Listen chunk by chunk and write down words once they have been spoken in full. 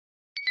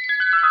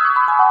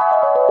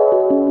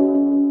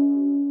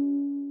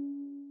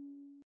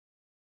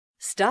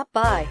Stop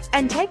by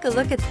and take a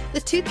look at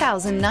the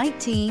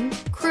 2019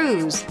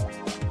 Cruze.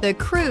 The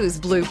Cruze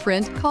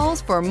blueprint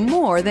calls for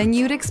more than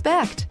you'd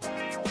expect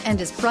and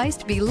is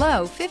priced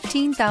below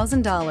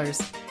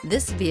 $15,000.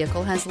 This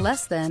vehicle has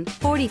less than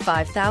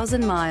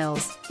 45,000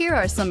 miles. Here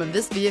are some of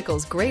this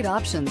vehicle's great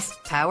options: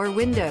 power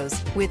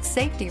windows with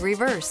safety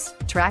reverse,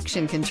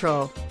 traction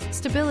control,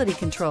 stability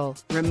control,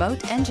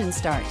 remote engine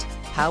start,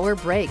 power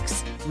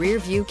brakes, rear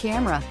view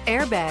camera,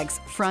 airbags,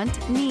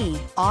 front knee,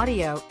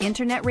 audio,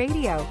 internet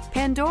radio,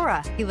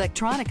 Pandora,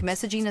 electronic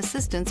messaging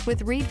assistance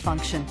with read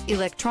function,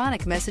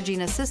 electronic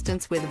messaging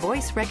assistance with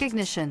voice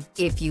recognition.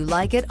 If you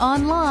like it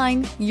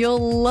online,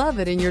 you'll love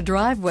it in your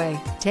driveway.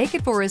 Take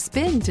it for a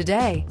spin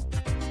today.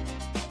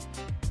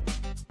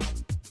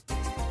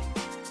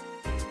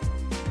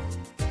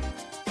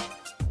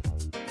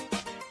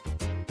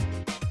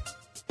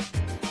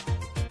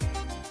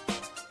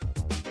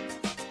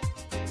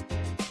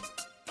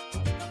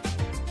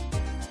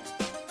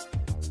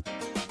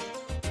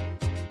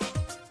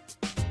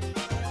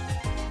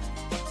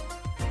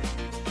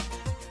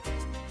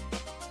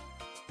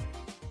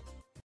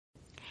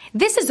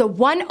 This is a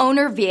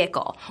one-owner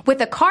vehicle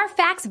with a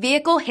Carfax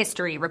Vehicle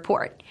History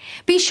Report.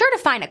 Be sure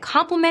to find a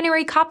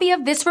complimentary copy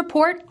of this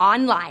report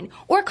online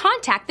or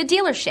contact the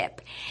dealership.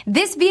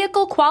 This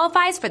vehicle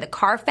qualifies for the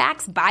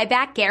Carfax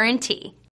Buyback Guarantee.